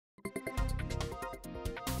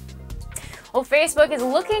Well, Facebook is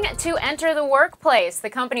looking to enter the workplace. The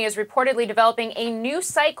company is reportedly developing a new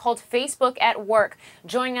site called Facebook at Work.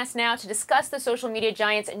 Joining us now to discuss the social media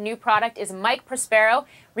giant's new product is Mike Prospero,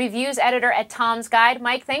 reviews editor at Tom's Guide.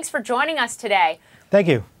 Mike, thanks for joining us today. Thank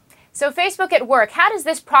you. So Facebook at Work, how does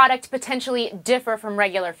this product potentially differ from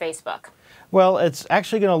regular Facebook? Well, it's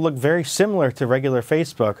actually going to look very similar to regular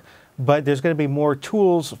Facebook, but there's going to be more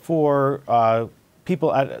tools for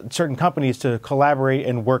people at certain companies to collaborate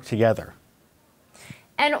and work together.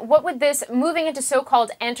 And what would this, moving into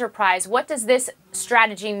so-called enterprise, what does this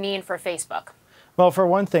strategy mean for Facebook? Well, for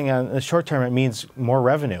one thing, in the short term, it means more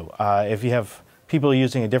revenue. If you have people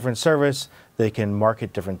using a different service, they can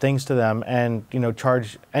market different things to them and,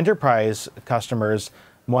 charge enterprise customers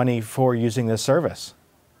money for using this service.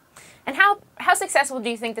 And how successful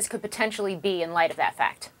do you think this could potentially be in light of that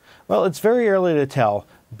fact? Well, it's very early to tell,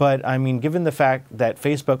 but I mean, given the fact that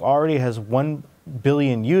Facebook already has 1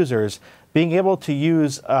 billion users, being able to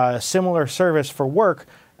use a similar service for work,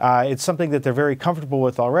 it's something that they're very comfortable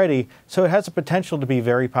with already, so it has the potential to be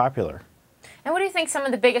very popular. And what do you think some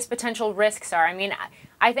of the biggest potential risks are? I mean,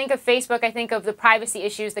 I think of Facebook, I think of the privacy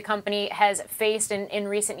issues the company has faced in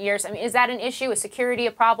recent years. I mean, is that an issue? Is security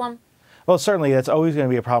a problem? Well, certainly that's always going to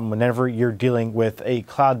be a problem whenever you're dealing with a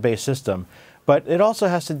cloud-based system. But it also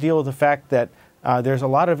has to deal with the fact that there's a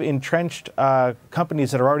lot of entrenched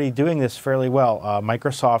companies that are already doing this fairly well.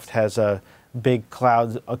 Microsoft has big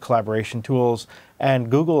cloud collaboration tools,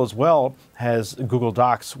 and Google as well has Google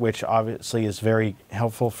Docs, which obviously is very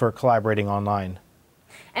helpful for collaborating online.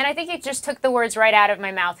 And I think you just took the words right out of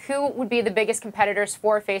my mouth. Who would be the biggest competitors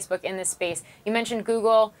for Facebook in this space? You mentioned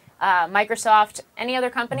Google, Microsoft, any other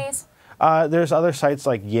companies? There's other sites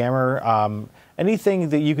like Yammer, anything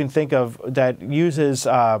that you can think of that uses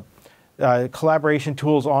collaboration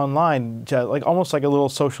tools online, almost like a little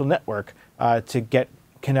social network to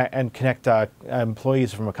connect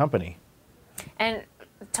employees from a company. And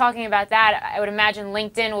talking about that, I would imagine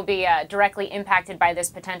LinkedIn will be directly impacted by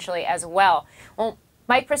this potentially as well. Well,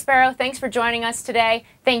 Mike Prospero, thanks for joining us today.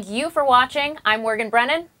 Thank you for watching. I'm Morgan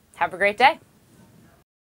Brennan. Have a great day.